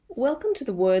Welcome to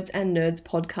the Words and Nerds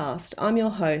podcast. I'm your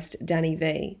host, Danny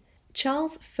V.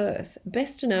 Charles Firth,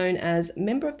 best known as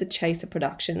member of the Chaser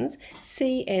Productions,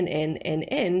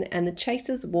 CNNNN, and the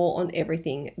Chasers' War on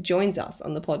Everything, joins us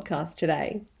on the podcast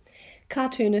today.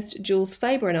 Cartoonist Jules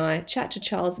Faber and I chat to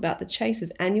Charles about the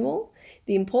Chasers annual,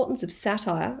 the importance of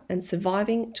satire, and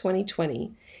surviving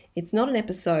 2020. It's not an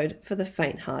episode for the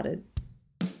faint-hearted.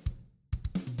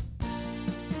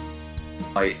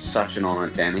 It's such an honour,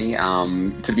 Danny,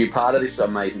 to be a part of this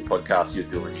amazing podcast you're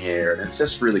doing here, and it's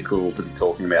just really cool to be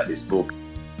talking about this book.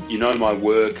 You know my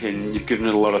work and you've given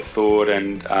it a lot of thought,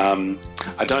 and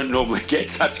I don't normally get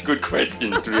such good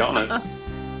questions, to be honest.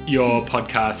 Your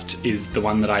podcast is the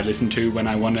one that I listen to when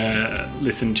I want to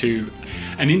listen to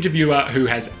an interviewer who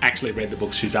has actually read the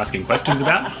books she's asking questions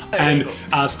about and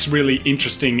asks really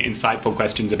interesting, insightful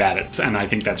questions about it, and I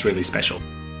think that's really special.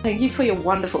 Thank you for your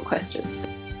wonderful questions.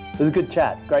 It was a good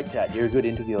chat, great chat. You're a good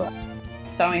interviewer.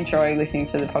 So enjoy listening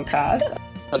to the podcast.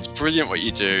 That's brilliant what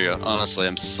you do. Honestly,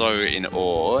 I'm so in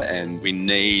awe, and we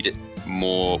need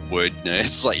more word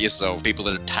nerds like yourself, people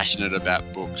that are passionate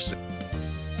about books.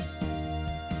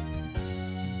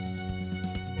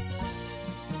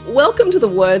 Welcome to the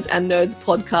Words and Nerds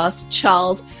podcast,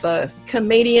 Charles Firth,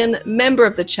 comedian, member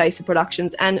of the Chaser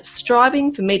Productions, and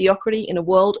striving for mediocrity in a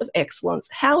world of excellence.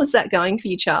 How is that going for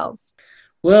you, Charles?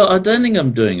 Well, I don't think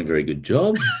I'm doing a very good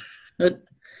job. I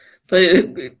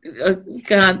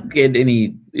can't get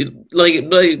any...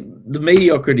 the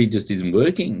mediocrity just isn't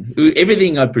working.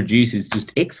 Everything I produce is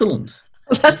just excellent.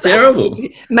 That's terrible.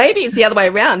 Maybe it's the other way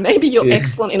around. Maybe you're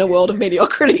excellent in a world of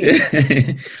mediocrity.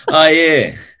 Oh,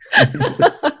 yeah.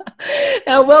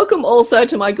 Now, welcome also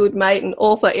to my good mate and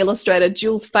author-illustrator,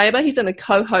 Jules Faber. He's in the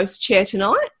co-host chair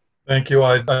tonight. Thank you.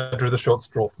 I drew the short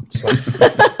straw. So.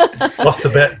 Lost a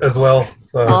bet as well.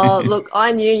 So. Oh, look,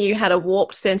 I knew you had a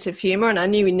warped sense of humour, and I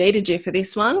knew we needed you for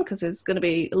this one because there's going to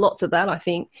be lots of that, I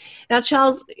think. Now,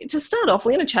 Charles, to start off,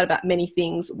 we're going to chat about many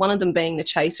things, one of them being the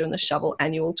Chaser and the Shovel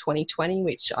Annual 2020,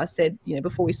 which I said,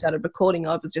 before we started recording,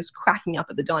 I was just cracking up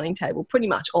at the dining table pretty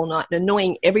much all night and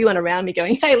annoying everyone around me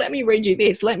going, hey, let me read you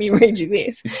this, let me read you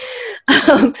this.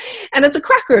 And it's a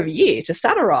cracker of a year to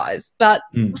satirise. But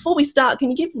before we start, can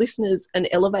you give listeners an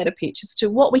elevator pitch as to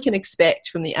what we can expect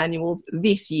from the annuals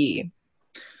this year?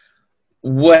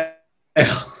 Well,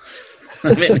 I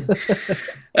mean,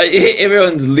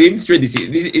 everyone's lived through this.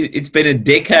 It's been a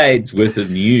decade's worth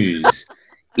of news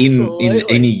in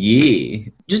a year.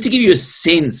 Just to give you a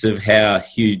sense of how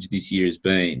huge this year has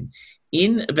been,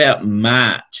 in about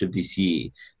March of this year,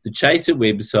 the Chaser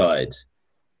website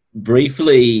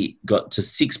briefly got to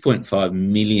 6.5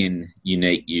 million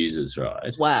unique users,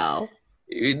 right? Wow.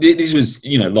 This was,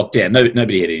 locked down.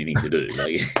 Nobody had anything to do.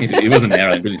 It wasn't our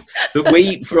own business.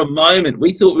 But for a moment,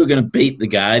 we thought we were going to beat The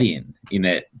Guardian in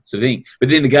that sort of thing. But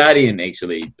then The Guardian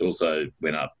actually also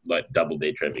went up, doubled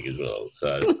their traffic as well.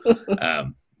 So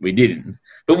we didn't.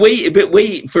 But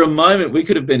we, for a moment, we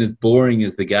could have been as boring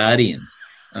as The Guardian.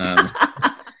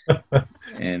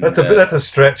 And, that's a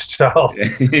stretch, Charles.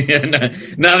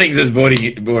 Nothing's as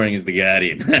boring as The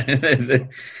Guardian.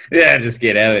 Just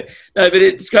get out of it. No, but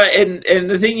it's great. And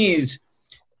the thing is,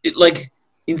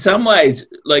 in some ways,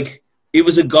 it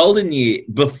was a golden year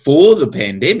before the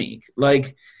pandemic.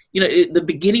 At the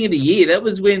beginning of the year, that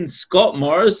was when Scott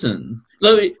Morrison...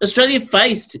 Australia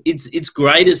faced its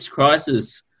greatest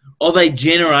crisis of a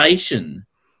generation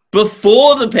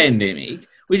before the pandemic,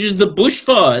 which is the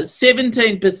bushfires.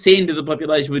 17% of the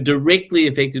population were directly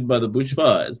affected by the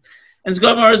bushfires. And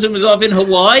Scott Morrison was off in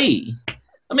Hawaii.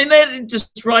 I mean, that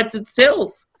just writes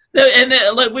itself. And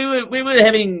we were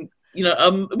having,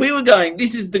 we were going,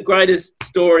 this is the greatest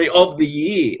story of the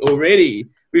year already.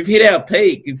 We've hit our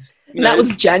peak. That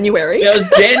was January. That was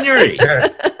January.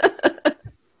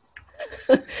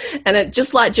 And it,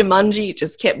 just like Jumanji,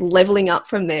 just kept levelling up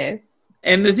from there.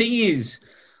 And the thing is,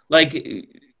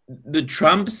 the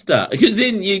Trump stuff, because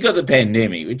then you got the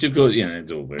pandemic, which of course,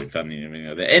 it's all very funny and everything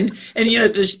like that. And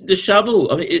the shovel,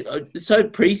 I mean, it's so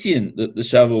prescient that the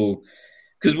shovel,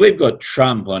 because we've got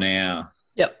Trump on our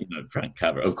front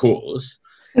cover, of course.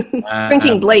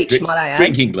 Drinking bleach, might I add.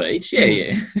 Drinking bleach,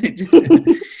 yeah.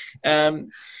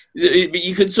 But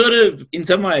you could sort of, in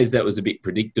some ways, that was a bit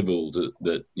predictable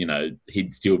that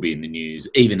he'd still be in the news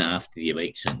even after the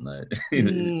election.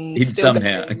 He'd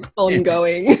somehow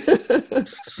ongoing.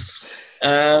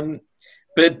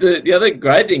 But the other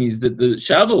great thing is that the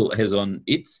shovel has on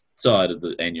its side of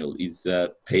the annual is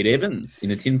Pete Evans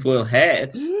in a tinfoil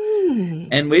hat,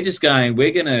 and we're just going,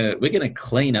 we're gonna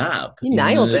clean up. You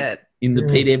nailed it. in the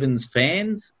Pete Evans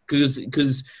fans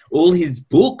because all his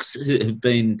books have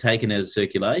been taken out of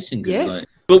circulation. Yes.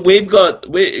 But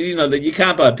you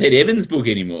can't buy a Pete Evans book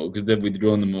anymore because they've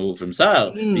withdrawn them all from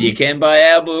sale. But you can buy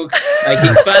our book,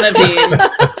 making fun of him.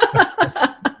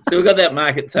 So we've got that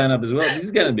market turn up as well. This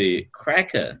is going to be a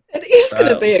cracker. It is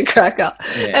going to be a cracker.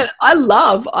 Yeah. And I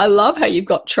love how you've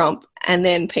got Trump and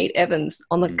then Pete Evans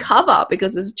on the cover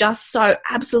because it's just so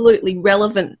absolutely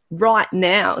relevant right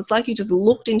now. It's like you just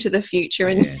looked into the future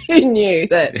and you knew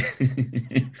that.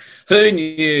 Who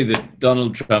knew that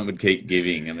Donald Trump would keep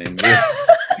giving? I mean,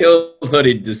 we all thought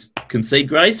he'd just concede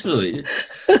gracefully.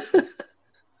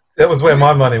 That was where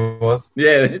my money was.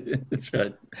 Yeah, that's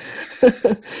right.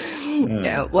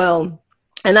 Yeah, well,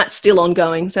 and that's still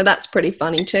ongoing, so that's pretty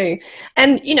funny too.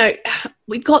 And,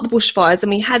 we've got the bushfires and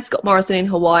we had Scott Morrison in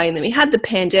Hawaii and then we had the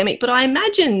pandemic, but I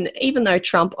imagine even though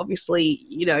Trump obviously,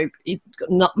 he's got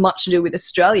not much to do with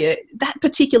Australia, that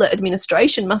particular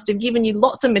administration must have given you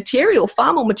lots of material,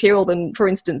 far more material than, for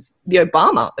instance, the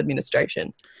Obama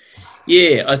administration.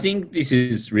 Yeah, I think this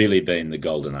has really been the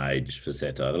golden age for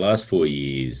satire, the last 4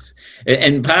 years.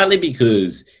 And partly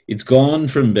because it's gone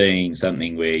from being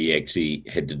something where you actually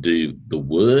had to do the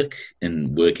work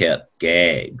and work out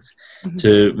gags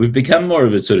to we've become more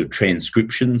of a sort of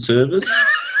transcription service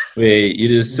where you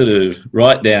just sort of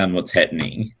write down what's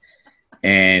happening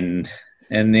and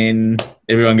then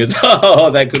everyone goes, oh,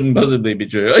 that couldn't possibly be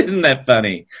true. Isn't that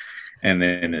funny? And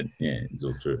then it's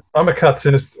all true. I'm a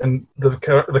cartoonist and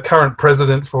the current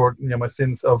president for my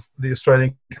sins of the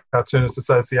Australian Cartoonist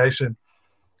Association.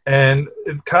 And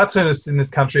cartoonists in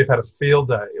this country have had a field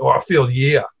day or a field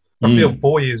year, a field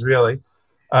 4 years really.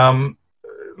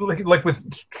 Like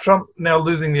with Trump now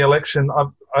losing the election,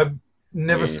 I've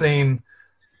never seen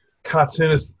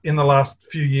cartoonists in the last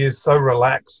few years so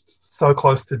relaxed, so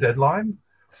close to deadline.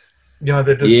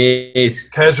 They're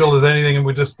just casual as anything, and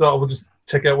we'll just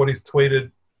check out what he's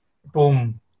tweeted.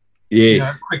 Boom.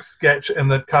 Yes. Quick sketch,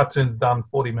 and the cartoon's done.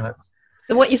 40 minutes.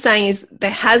 So what you're saying is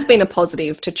there has been a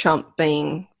positive to Trump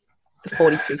being the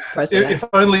 45th president.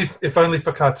 If only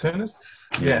for cartoonists.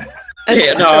 Yeah.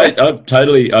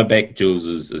 I back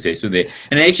Jules's assessment there.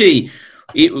 And actually,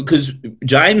 because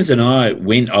James and I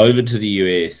went over to the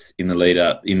US in the lead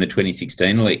up in the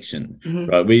 2016 election,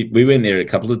 right? We went there a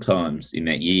couple of times in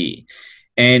that year,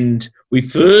 and we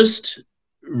first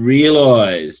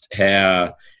realised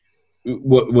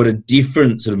what a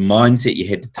different sort of mindset you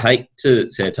had to take to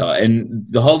satire, and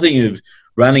the whole thing of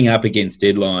running up against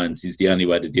deadlines is the only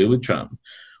way to deal with Trump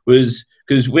was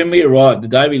because when we arrived, the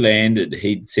day we landed,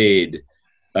 he'd said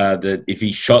that if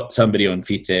he shot somebody on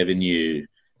Fifth Avenue,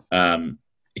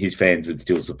 his fans would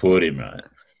still support him, right?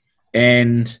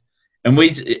 And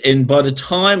by the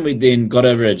time we then got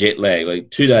over our jet lag,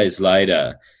 like 2 days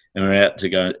later, and we're out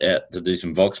to do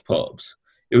some Vox Pops,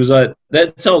 it was like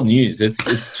that's old news.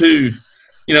 It's too,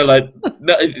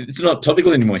 it's not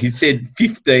topical anymore. He said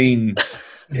 15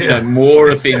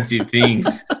 more offensive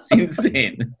things since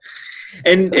then.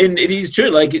 And it is true.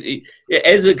 Like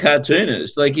as a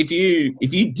cartoonist, like if you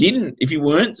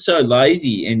weren't so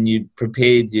lazy and you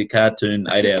prepared your cartoon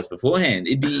 8 hours beforehand,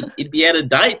 it'd be out of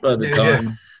date by the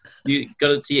time you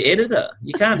got it to your editor.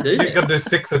 You can't do that. You've got to do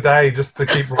 6 a day just to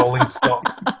keep rolling stock.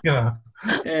 Yeah.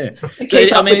 To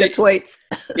keep up with the tweets.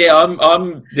 Yeah,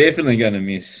 I'm definitely going to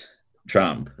miss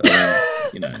Trump.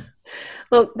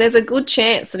 Look, there's a good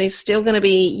chance that he's still going to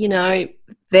be,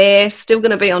 there, still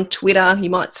going to be on Twitter. He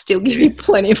might still give you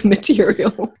plenty of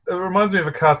material. It reminds me of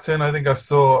a cartoon I think I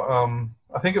saw.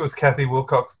 I think it was Kathy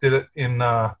Wilcox did it in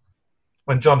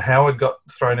when John Howard got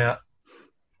thrown out.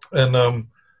 And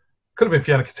could have been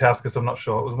Fiona Katauskas, I'm not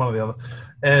sure. It was one or the other.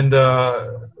 And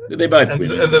they both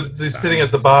and they're sitting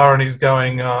at the bar and he's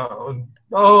going,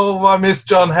 oh, I miss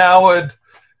John Howard.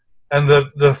 And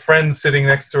the friend sitting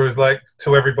next to her is like,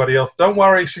 to everybody else, don't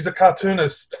worry, she's a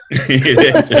cartoonist. I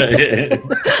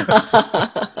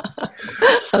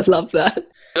love that.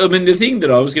 I mean, the thing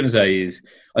that I was going to say is,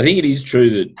 I think it is true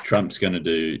that Trump's going to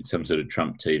do some sort of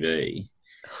Trump TV.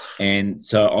 And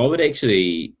so I would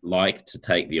actually like to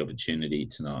take the opportunity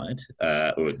tonight,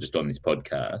 or just on this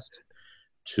podcast,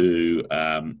 to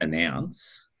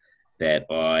announce that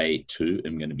I, too,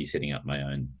 am going to be setting up my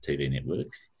own TV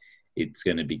network. It's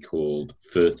going to be called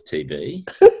Firth TV.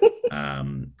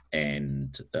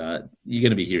 And you're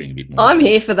going to be hearing a bit more. I'm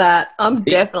here for that. I'm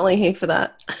definitely here for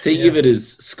that. Think of it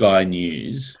as Sky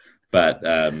News, but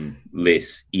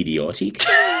less idiotic.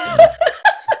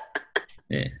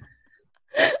 Yeah.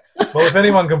 Well, if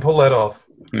anyone can pull that off,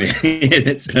 Yeah,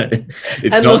 that's right.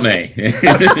 It's And not look- me.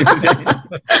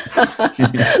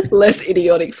 Less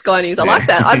idiotic Sky News. I like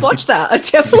that. I'd watch that. I'd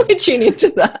definitely tune into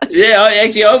that. Yeah,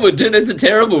 I would too. That's a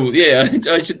terrible. Yeah,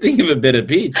 I should think of a better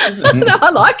pitch. No, I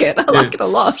like it. I like it a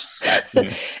lot.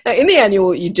 Yeah. Now, in the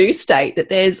annual, you do state that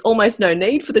there's almost no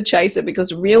need for the chaser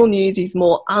because real news is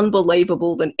more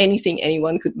unbelievable than anything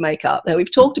anyone could make up. Now,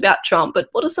 we've talked about Trump, but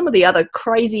what are some of the other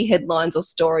crazy headlines or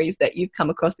stories that you've come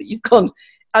across that you've gone,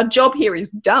 our job here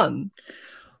is done?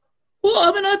 Well,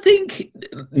 I mean, I think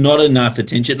not enough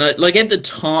attention. Like at the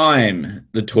time,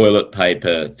 the toilet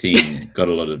paper thing got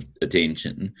a lot of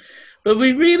attention, but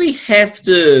we really have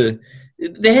to.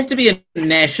 There has to be a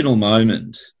national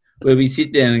moment where we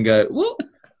sit down and go, what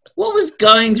was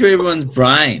going through everyone's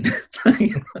brain?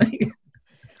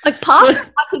 Like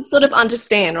past, I could sort of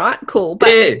understand, right? Cool. But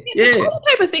the toilet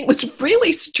paper thing was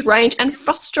really strange and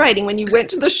frustrating when you went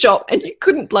to the shop and you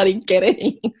couldn't bloody get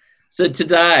any. So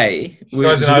today,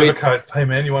 guys in overcoats, hey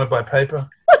man, you want to buy paper?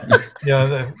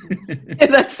 Yeah,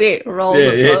 that's it. Roll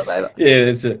the toilet paper. Yeah,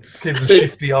 that's it. Keeps a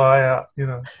shifty eye out,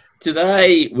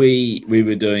 Today we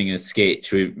were doing a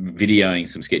sketch. We were videoing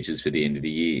some sketches for the end of the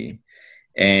year,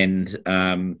 and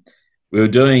we were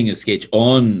doing a sketch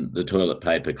on the toilet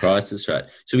paper crisis, right?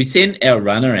 So we sent our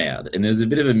runner out, and there was a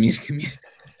bit of a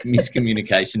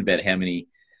miscommunication about how many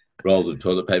rolls of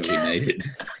toilet paper we needed.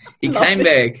 He came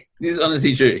back, this is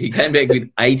honestly true, he came back with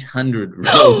 800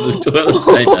 rolls of toilet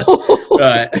paper,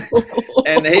 right?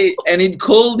 And he'd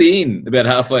called in about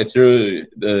halfway through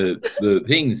the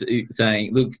things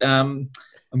saying, look, I'm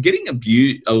getting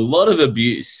a lot of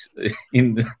abuse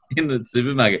in the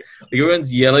supermarket. Like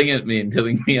everyone's yelling at me and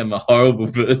telling me I'm a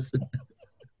horrible person.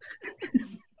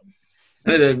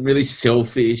 That I'm really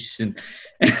selfish. And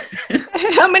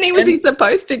how many was he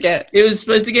supposed to get? He was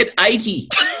supposed to get 80.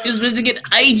 He was supposed to get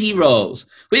 80 rolls.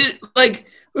 We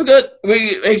got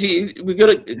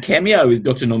a cameo with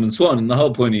Dr. Norman Swan, and the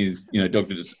whole point is,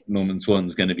 Dr. Norman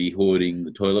Swan's going to be hoarding the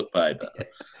toilet paper.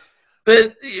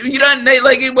 But you don't need,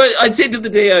 I said to the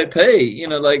DOP,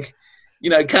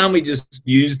 can't we just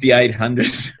use the 800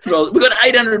 rolls? We've got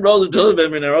 800 rolls of toilet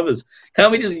paper in our office.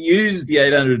 Can't we just use the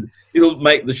 800? It'll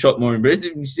make the shop more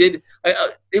impressive. And she said,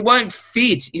 it won't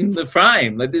fit in the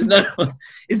frame.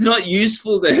 It's not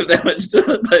useful to have that much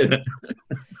toilet paper.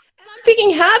 I'm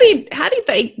thinking, how did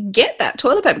they get that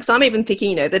toilet paper? Because I'm even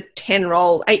thinking, the 10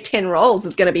 rolls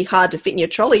is going to be hard to fit in your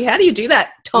trolley. How do you do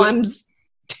that times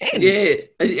 10? Yeah,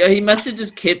 he must have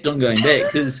just kept on going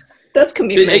back because that's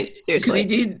commitment.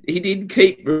 Seriously, he did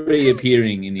keep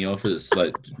reappearing in the office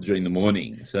during the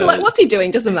morning. So what's he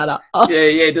doing? Doesn't matter. Oh. Yeah,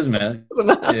 it doesn't matter.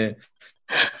 Yeah.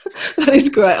 That is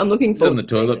great. I'm looking forward. On the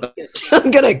toilet.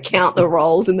 I'm going to count the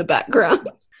rolls in the background.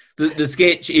 The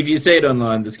sketch, if you see it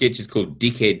online, the sketch is called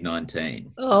Dickhead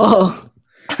 19. Oh,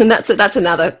 and that's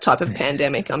another type of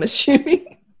pandemic, I'm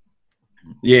assuming.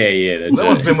 Yeah. That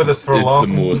one's been with us for a long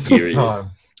time. The more serious.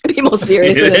 A bit more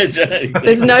serious.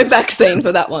 There's no vaccine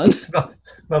for that one.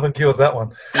 Nothing cures that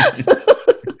one.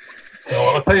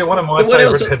 I'll tell you, one of my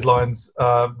favourite headlines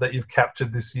that you've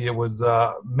captured this year was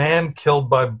man killed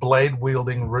by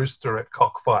blade-wielding rooster at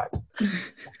cockfight.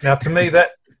 Now, to me,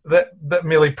 that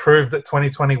merely proved that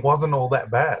 2020 wasn't all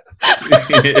that bad.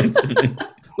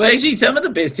 Well, actually, some of the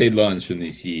best headlines from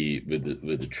this year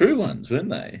were the true ones,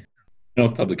 weren't they? An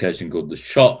off-publication called The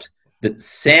Shot that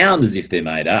sound as if they're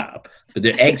made up, but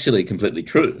they're actually completely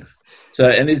true. So,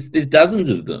 and there's dozens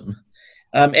of them.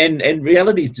 And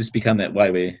reality's just become that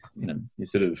way where, you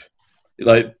sort of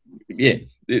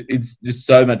it's just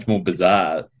so much more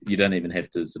bizarre. You don't even have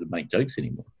to sort of make jokes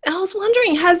anymore. And I was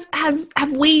wondering,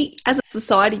 have we as a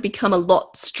society become a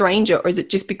lot stranger, or is it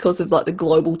just because of the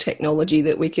global technology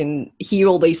that we can hear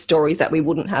all these stories that we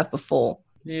wouldn't have before?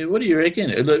 Yeah, what do you reckon?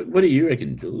 What do you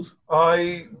reckon, Jules?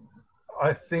 I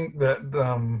think that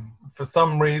for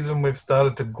some reason we've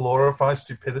started to glorify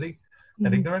stupidity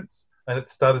and ignorance, and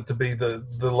it's started to be the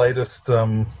latest,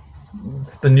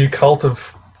 the new cult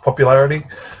of popularity.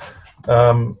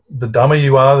 The dumber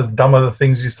you are, the dumber the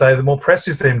things you say, the more press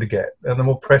you seem to get, and the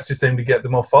more press you seem to get, the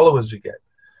more followers you get.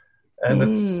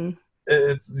 And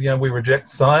it's we reject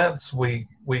science, we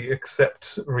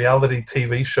accept reality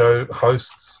TV show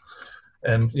hosts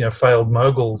and failed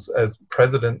moguls as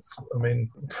presidents. I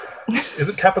mean, is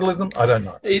it capitalism? I don't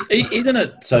know. Isn't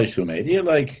it social media?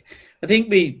 I think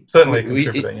we certainly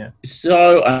contributing. Yeah.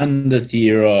 So under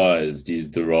theorized is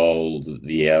the role that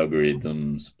the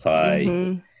algorithms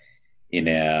play in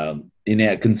our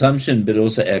consumption, but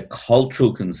also our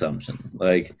cultural consumption.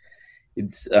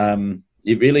 It's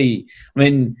it really. I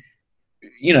mean,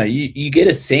 you get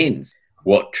a sense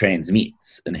what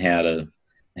transmits and how to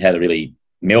really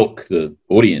milk the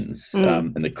audience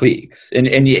and the clicks,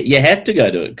 and you have to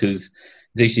go to it because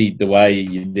it's actually the way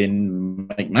you then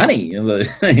make money.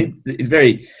 It's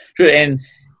very true, and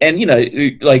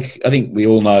like I think we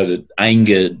all know that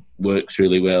anger works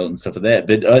really well and stuff like that.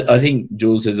 But I think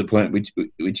Jules has a point,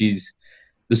 which is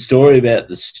the story about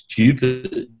the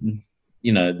stupid,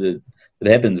 that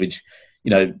happens, which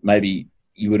maybe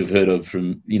you would have heard of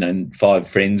from 5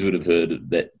 friends would have heard of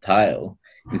that tale.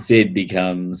 Instead,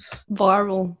 becomes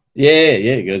viral. Yeah,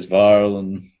 it goes viral.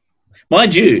 And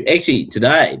mind you, actually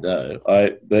today though,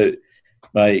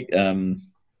 my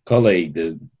colleague,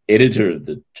 the editor of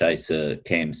the Chaser,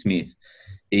 Cam Smith,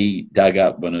 he dug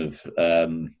up one of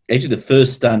actually the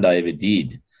first stunt I ever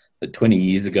did 20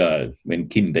 years ago when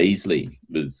Kim Beazley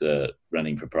was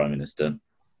running for Prime Minister.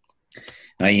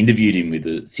 And I interviewed him with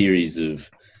a series of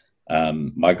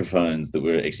microphones that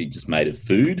were actually just made of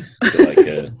food, so like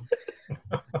a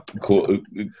cob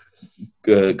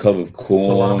of corn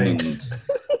salami, and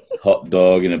hot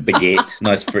dog and a baguette,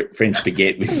 nice French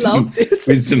baguette with some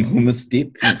hummus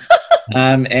dip.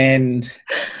 And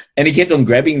he kept on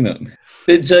grabbing them.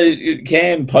 But so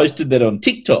Cam posted that on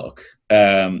TikTok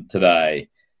today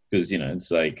because,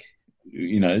 it's like,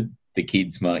 the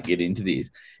kids might get into this.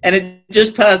 And it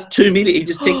just passed 2 million. He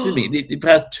just texted me. It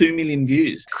passed 2 million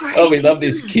views. Crazy. Oh, we love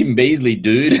this Kim Beazley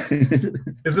dude.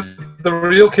 Is it the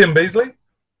real Kim Beazley?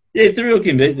 Yeah, it's the real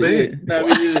Kim Beazley. Yeah. No,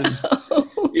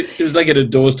 it was like at a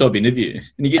doorstop interview.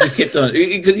 And he just kept on,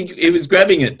 because he was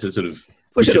grabbing it to sort of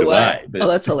push it away. But,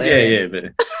 that's hilarious. Yeah,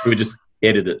 but we would just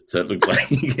edit it so it looks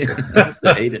like you get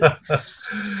to eat it.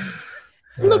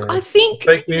 Look, I think...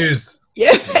 Fake news.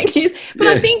 Yeah, fake news. But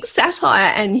I think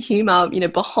satire and humour,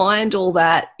 behind all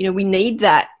that, we need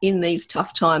that in these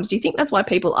tough times. Do you think that's why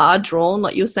people are drawn?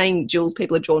 Like you're saying, Jules,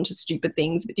 people are drawn to stupid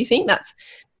things. But do you think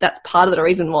that's part of the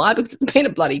reason why? Because it's been a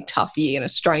bloody tough year and a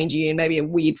strange year and maybe a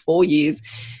weird 4 years.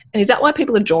 And is that why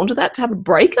people are drawn to that, to have a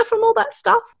breaker from all that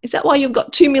stuff? Is that why you've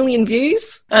got 2 million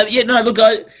views? Look,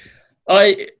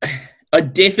 I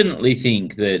definitely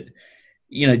think that,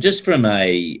 just from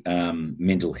a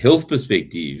mental health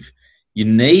perspective, you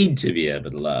need to be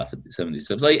able to laugh at some of this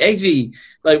stuff. Like, actually,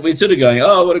 like we're sort of going,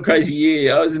 oh, what a crazy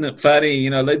year. Oh, isn't it funny?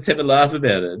 Let's have a laugh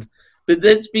about it. But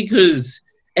that's because,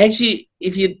 actually,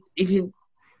 if you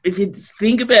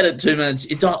think about it too much,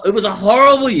 it was a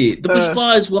horrible year. The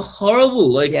bushfires were horrible.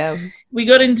 Like, we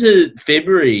got into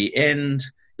February and it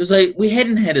was like we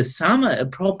hadn't had a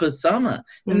proper summer.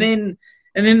 And then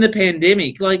the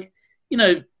pandemic, like,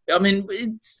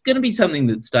 it's going to be something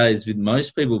that stays with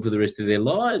most people for the rest of their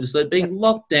lives. Like being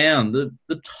locked down,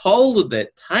 the toll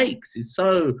that takes is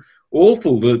so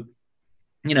awful that,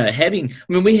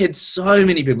 we had so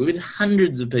many people, we had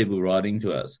hundreds of people writing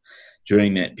to us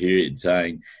during that period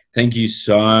saying, thank you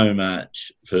so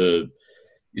much for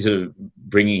sort of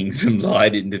bringing some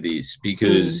light into this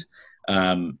because,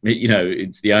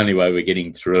 it's the only way we're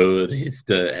getting through it is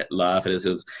to laugh at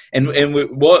ourselves. And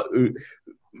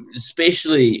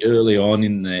especially early on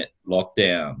in that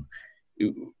lockdown,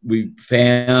 we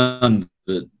found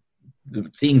that the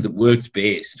things that worked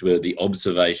best were the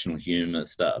observational humour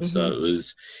stuff. Mm-hmm. So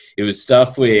it was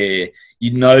stuff where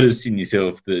you'd notice in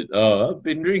yourself that, I've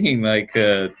been drinking like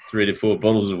 3 to 4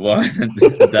 bottles of wine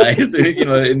a day.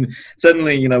 And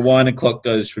suddenly, wine o'clock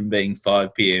goes from being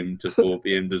 5 p.m. to 4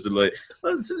 p.m. to like,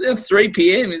 it's 3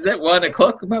 p.m. Is that wine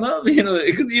o'clock?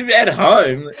 Because you're at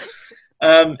home.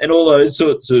 And all those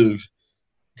sorts of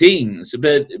things,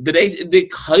 but they're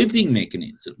coping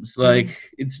mechanisms. Like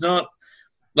it's not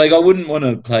like I wouldn't want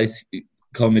to place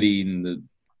comedy in the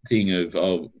thing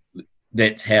of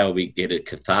that's how we get a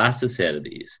catharsis out of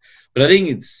this. But I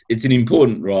think it's an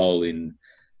important role in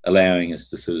allowing us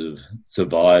to sort of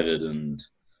survive it and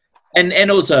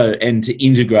also to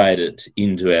integrate it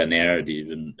into our narrative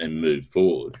and move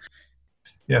forward.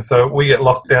 Yeah, so we get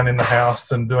locked down in the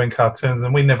house and doing cartoons,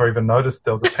 and we never even noticed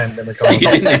there was a pandemic. You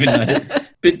didn't even know.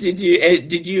 But did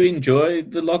you enjoy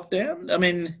the lockdown? I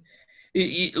mean,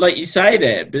 like you say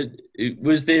that, but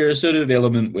was there a sort of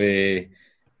element where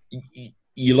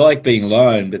you like being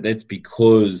alone, but that's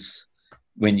because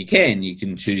when you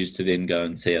can choose to then go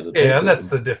and see other people? Yeah, and that's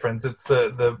the difference. It's we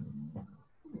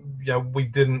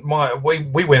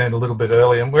went in a little bit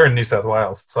early, and we're in New South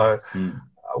Wales, so.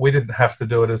 We didn't have to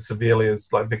do it as severely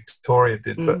as like Victoria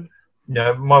did, but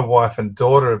my wife and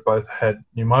daughter both had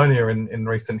pneumonia in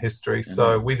recent history,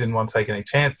 so we didn't want to take any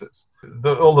chances.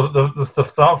 All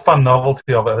the fun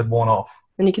novelty of it had worn off.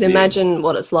 And you can imagine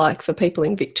what it's like for people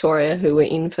in Victoria who were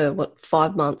in for,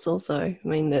 5 months or so. I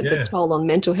mean, the toll on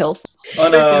mental health. I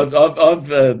know.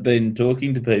 I've been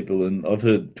talking to people, and I've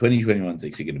heard 2021 is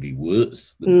actually going to be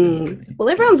worse. Well,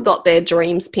 everyone's got their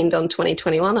dreams pinned on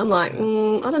 2021. I'm like,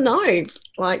 I don't know.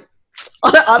 Like,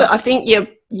 I think you're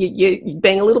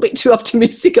being a little bit too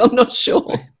optimistic. I'm not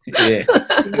sure. Yeah,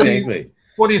 exactly.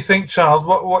 What do you think, Charles?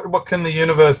 What can the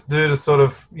universe do to sort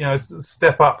of,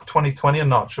 step up 2020 a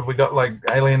notch? Have we got like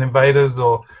alien invaders,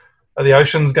 or are the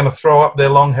oceans going to throw up their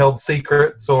long-held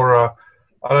secrets, or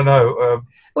I don't know? Are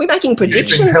we making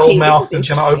predictions? Hellmouth is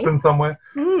going to open somewhere.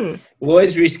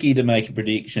 Always risky to make a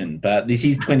prediction, but this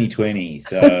is 2020,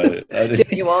 so do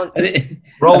what you want.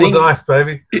 Roll the dice,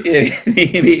 baby. Yeah,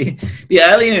 the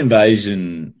alien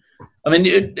invasion. I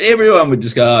mean, everyone would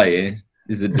just go, "Oh yeah,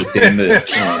 this is December."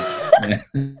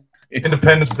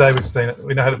 Independence Day, we've seen it.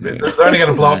 We know how to do it. They're only going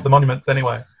to blow up the monuments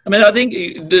anyway. I mean, I think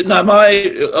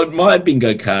my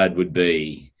bingo card would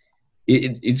be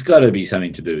it's got to be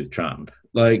something to do with Trump.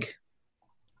 Like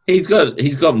he's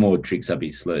got more tricks up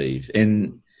his sleeve,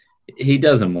 and he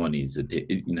doesn't want his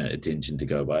attention to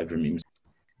go away from him.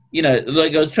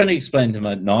 Like I was trying to explain to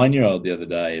my 9-year-old the other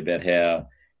day about how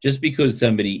just because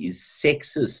somebody is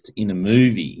sexist in a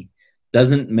movie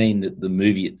doesn't mean that the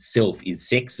movie itself is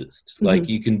sexist. Mm-hmm. Like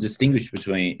you can distinguish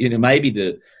between, maybe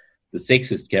the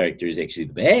sexist character is actually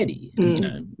the baddie.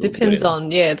 Depends on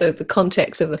the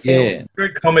context of the film. Yeah. A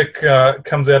great comic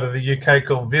comes out of the UK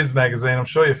called Viz magazine. I'm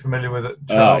sure you're familiar with it,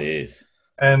 Charles. Oh yes.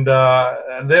 And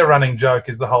their running joke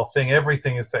is the whole thing.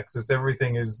 Everything is sexist.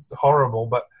 Everything is horrible.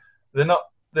 But they're not.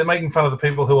 They're making fun of the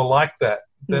people who are like that.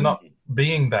 They're not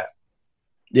being that.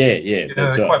 Yeah.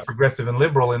 They're quite progressive and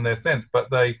liberal in their sense, but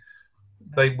they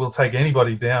will take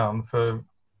anybody down for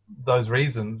those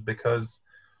reasons because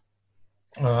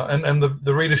and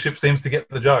the readership seems to get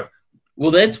the joke.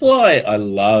 Well, that's why I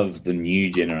love the new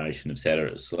generation of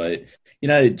satirists. Like,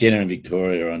 Jenna and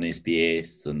Victoria on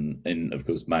SBS and of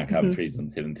course Mark Humphries on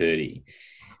 7:30.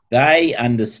 They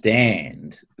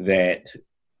understand that,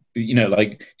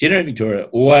 like Jenna and Victoria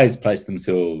always place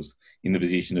themselves in the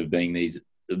position of being these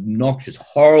obnoxious,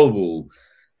 horrible,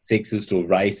 sexist or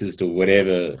racist or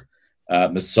whatever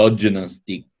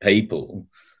misogynistic people,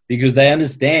 because they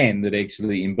understand that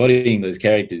actually embodying those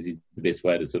characters is the best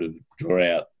way to sort of draw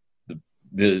out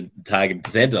the target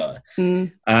satire.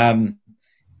 In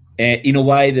a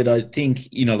way that I think,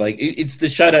 like it's the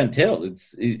show don't tell.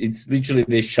 It's literally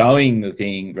they're showing the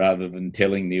thing rather than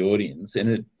telling the audience, and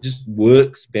it just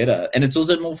works better, and it's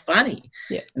also more funny.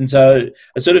 Yeah. And so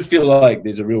I sort of feel like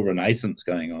there's a real renaissance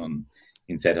going on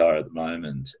in satire at the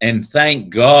moment, and thank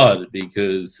God,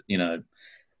 because there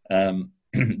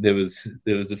was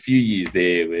a few years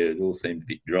there where it all seemed a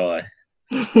bit dry.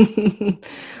 Well,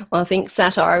 I think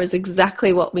satire is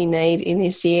exactly what we need in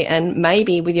this year, and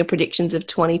maybe with your predictions of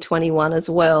 2021 as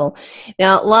well.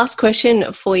 Now, last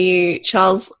question for you,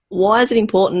 Charles. Why is it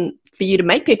important for you to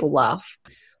make people laugh?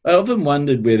 I often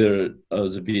wondered whether I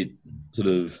was a bit sort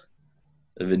of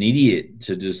an idiot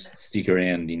to just stick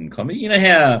around in comedy. You know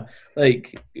how,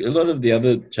 like, a lot of the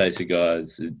other Chaser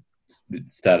guys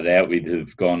that started out with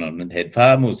have gone on and had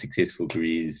far more successful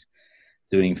careers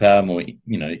doing far more,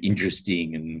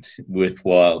 interesting and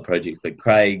worthwhile projects. Like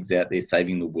Craig's out there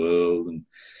saving the world, and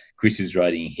Chris is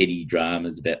writing heady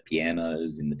dramas about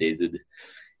pianos in the desert.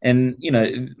 And,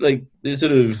 like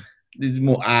there's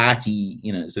more arty,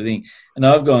 sort of thing. And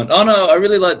I've gone, oh no, I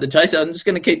really like the Chaser. I'm just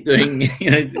going to keep doing,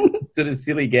 sort of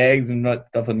silly gags and write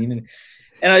stuff on the internet.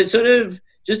 And I sort of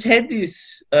just had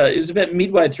this, it was about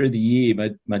midway through the year,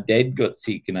 my dad got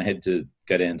sick and I had to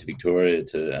go down to Victoria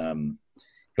to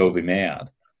help him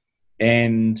out.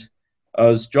 And I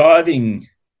was driving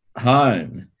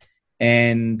home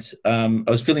and I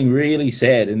was feeling really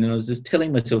sad, and then I was just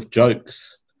telling myself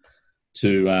jokes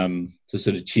to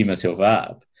sort of cheer myself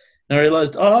up. And I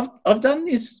realised, I've done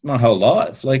this my whole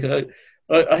life. Like I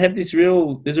have there's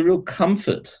a real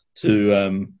comfort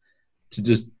to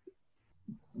just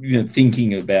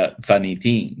thinking about funny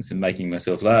things and making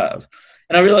myself laugh.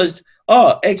 And I realised,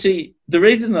 actually, the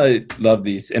reason I love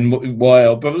this and why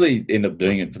I'll probably end up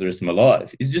doing it for the rest of my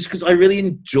life is just because I really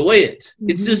enjoy it. Mm-hmm.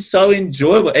 It's just so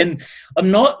enjoyable. And I'm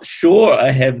not sure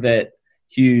I have that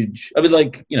huge... I mean,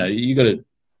 like, you got to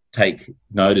take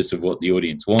notice of what the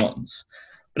audience wants.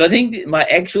 But I think my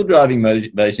actual driving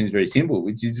motivation is very simple,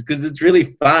 which is because it's really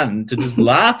fun to just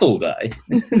laugh all day.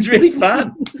 It's really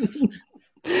fun.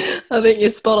 I think you're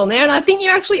spot on there. And I think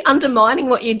you're actually undermining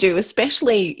what you do,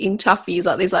 especially in tough years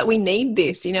like this. Like, we need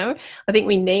this, you know. I think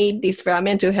we need this for our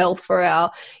mental health, for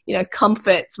our, you know,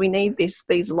 comforts. We need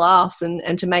these laughs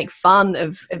and to make fun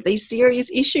of these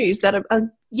serious issues that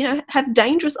are, you know, have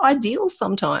dangerous ideals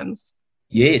sometimes.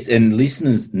 Yes, and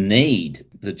listeners need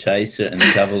the Chaser and the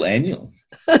Shovel Annual.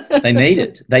 They need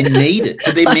it. They need it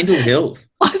for their mental health.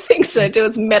 I think so too.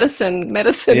 It's medicine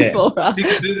for us. You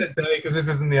can do that, Danny, because this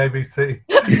isn't the ABC.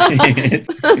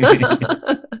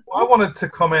 I wanted to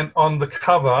comment on the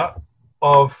cover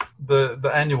of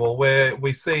the annual, where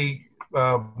we see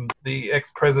the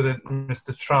ex-president,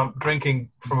 Mr. Trump, drinking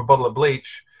from a bottle of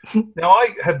bleach. Now,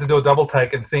 I had to do a double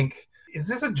take and think, is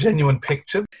this a genuine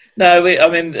picture? No, I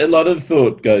mean, a lot of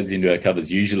thought goes into our covers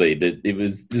usually, but it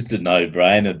was just a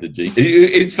no-brainer.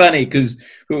 It's funny because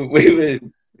we were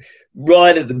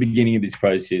right at the beginning of this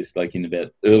process, like in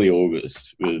about early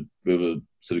August, we were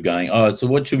sort of going, oh, so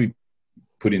what should we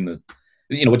put in the,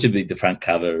 you know, what should be the front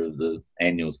cover of the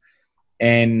annuals?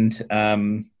 And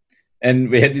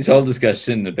we had this whole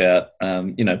discussion about,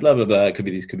 you know, blah, blah, blah, it could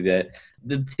be this, could be that.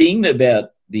 The thing about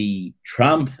the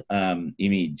Trump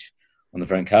image on the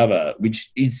front cover,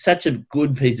 which is such a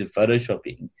good piece of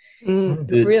photoshopping, that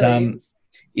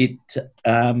really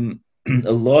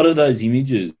a lot of those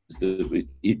images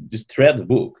just throughout the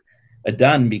book are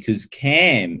done because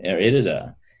Cam, our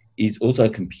editor, is also a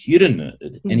computer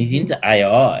nerd and he's into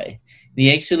AI. And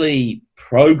he actually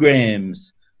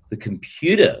programs the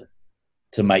computer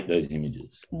to make those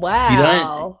images.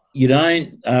 Wow. You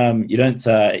don't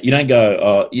go,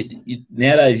 oh,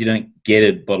 nowadays you don't get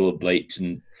a bottle of bleach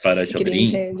and Photoshop it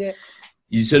in. Hand, yeah.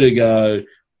 You sort of go,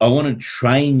 I want to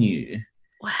train you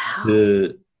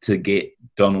to get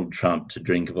Donald Trump to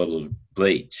drink a bottle of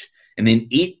bleach. And then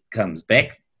it comes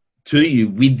back to you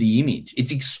with the image.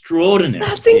 It's extraordinary.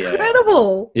 That's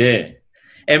incredible. Yeah.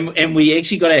 And we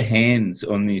actually got our hands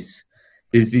on this.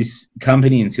 There's this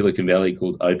company in Silicon Valley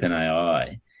called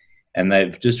OpenAI, and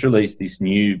they've just released this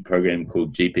new program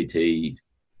called GPT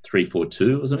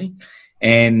 342 or something.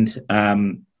 And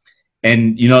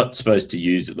you're not supposed to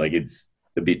use it. Like, it's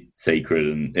a bit secret.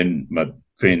 And my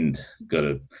friend got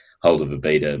a hold of a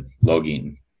beta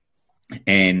login,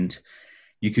 and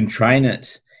you can train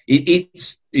it.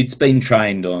 It's been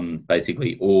trained on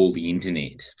basically all the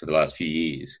internet for the last few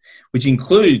years, which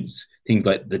includes things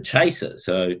like the Chaser.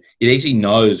 So it actually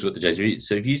knows what the Chaser is.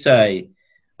 So if you say,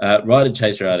 write a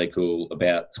Chaser article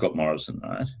about Scott Morrison,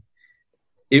 right?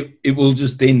 It will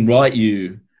just then write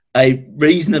you a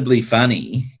reasonably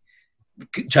funny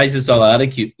Chaser-style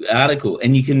article,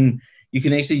 and you can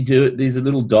actually do it. There's a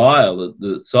little dial at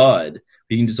the side.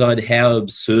 You can decide how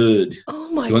absurd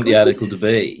you want the article to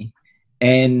be.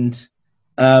 And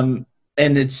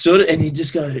it's sort of, and you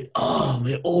just go, oh,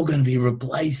 we're all going to be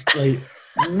replaced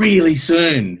really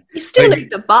soon. You still need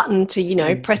the button to, you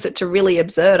know, press it to really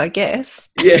absurd, I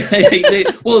guess. Yeah.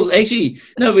 Well, actually,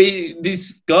 no.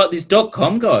 This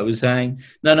 .com guy was saying,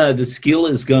 no. The skill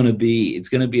is going to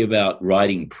be about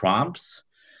writing prompts.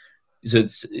 So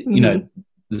it's you know,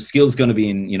 the skill's going to be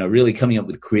in, you know, really coming up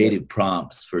with creative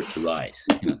prompts for it to write.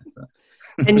 You know, so.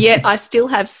 And yet I still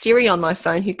have Siri on my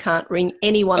phone who can't ring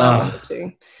anyone I want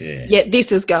to. Yeah. Yet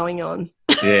this is going on.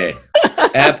 Yeah.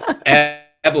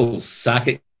 Apple suck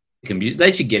at computers.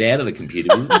 They should get out of the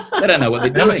computer business. They don't know what they're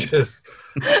doing.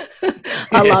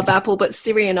 I love Apple, but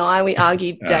Siri and we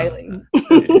argue daily.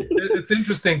 It's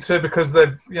interesting too, because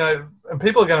they've, you know, and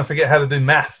people are going to forget how to do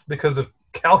math because of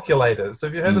calculators.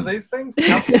 Have you heard of these things?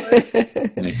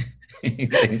 I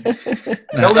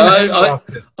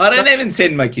don't even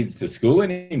send my kids to school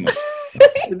anymore.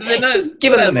 Give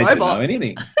them the robot. Know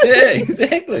anything? Yeah,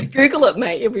 exactly. Just Google it,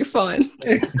 mate. You'll be fine.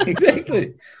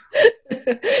 Exactly.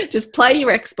 Just play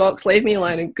your Xbox, leave me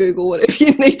alone, and Google whatever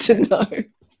you need to know.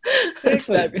 That's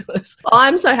fabulous.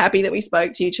 I'm so happy that we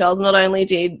spoke to you, Charles. Not only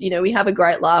did, you know, we have a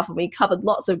great laugh and we covered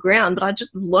lots of ground, but I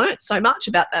just learnt so much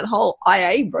about that whole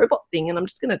IA robot thing, and I'm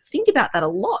just going to think about that a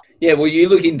lot. Yeah, well, you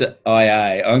look into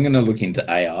IA. I'm going to look into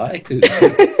AI.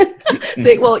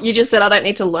 See, well, you just said I don't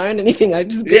need to learn anything. I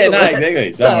just Google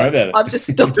exactly. Don't worry about it. I've just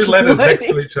stopped Two letters next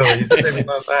to each other.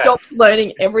 Stopped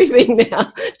learning everything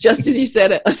now. Just as you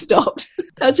said it, I stopped.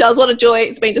 Charles, what a joy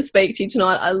it's been to speak to you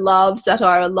tonight. I love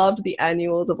satire. I loved the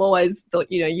annuals. I've always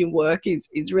thought, you know, your work is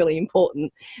really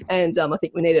important, and I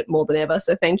think we need it more than ever.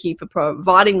 So thank you for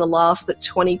providing the laughs that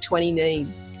 2020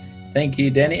 needs. Thank you,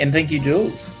 Danny, and thank you,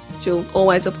 Jules. Jules,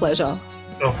 always a pleasure.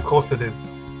 Of course it is.